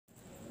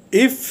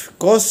If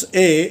cos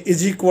A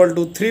is equal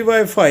to 3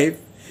 by 5,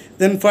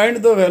 then find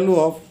the value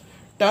of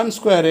tan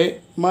square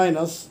A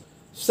minus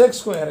sec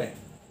square A.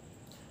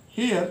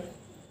 Here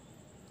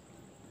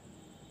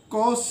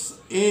cos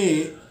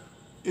A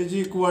is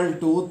equal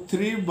to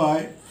 3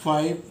 by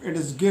 5, it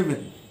is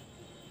given.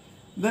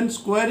 Then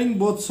squaring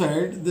both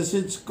sides, this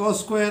is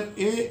cos square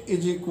A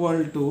is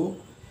equal to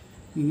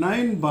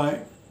 9 by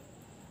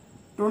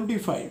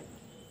 25.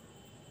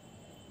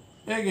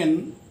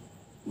 Again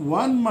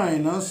 1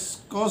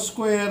 minus cos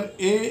square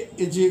A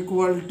is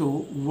equal to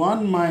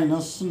 1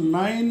 minus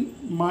 9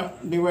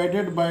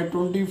 divided by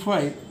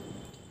 25.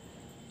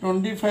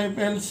 25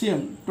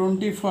 LCM,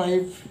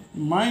 25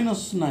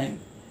 minus 9,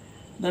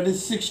 that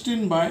is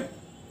 16 by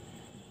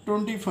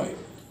 25.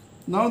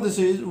 Now this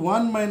is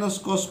 1 minus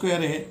cos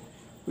square A,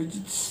 which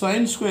is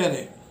sin square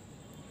A.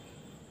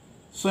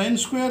 Sin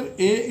square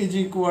A is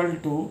equal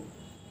to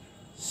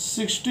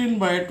 16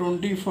 by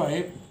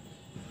 25.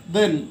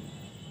 Then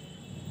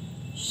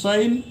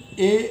sin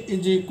A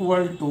is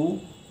equal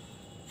to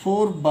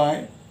 4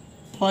 by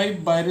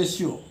 5 by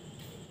ratio.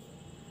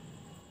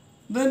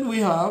 Then we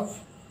have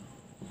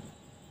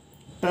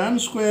tan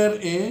square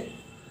A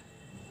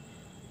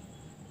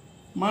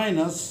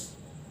minus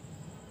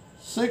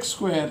sec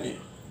square A.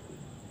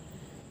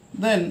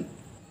 Then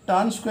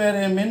tan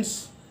square A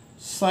means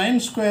sin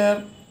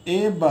square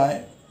A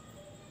by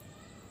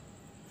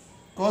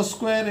cos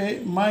square A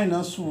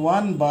minus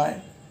 1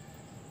 by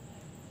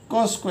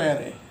cos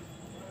square A.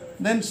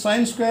 Then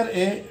sin square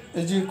A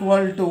is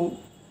equal to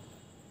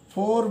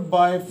 4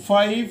 by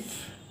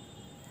 5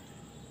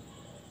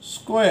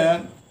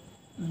 square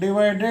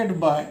divided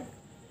by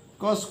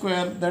cos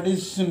square, that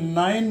is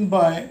 9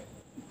 by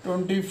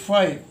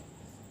 25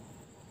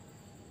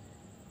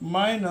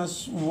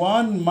 minus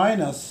 1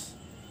 minus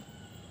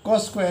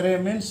cos square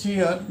A means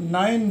here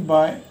 9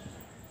 by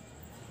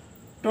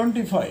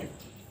 25.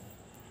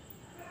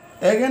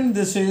 Again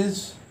this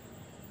is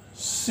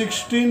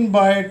 16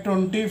 by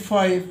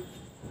 25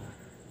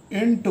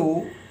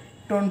 into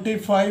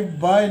 25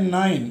 by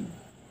 9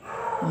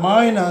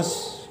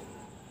 minus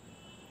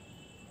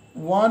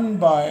 1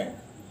 by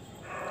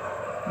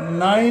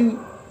 9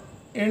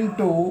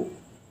 into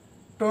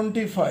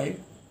 25.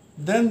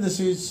 Then this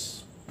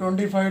is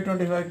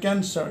 25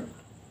 cancelled.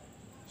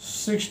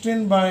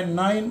 16 by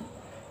 9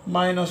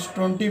 minus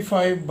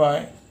 25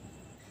 by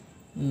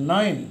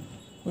 9,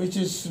 which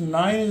is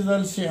 9 is the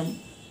LCM,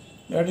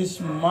 that is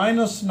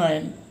minus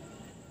 9.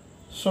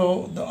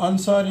 So the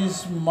answer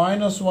is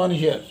minus 1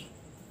 here.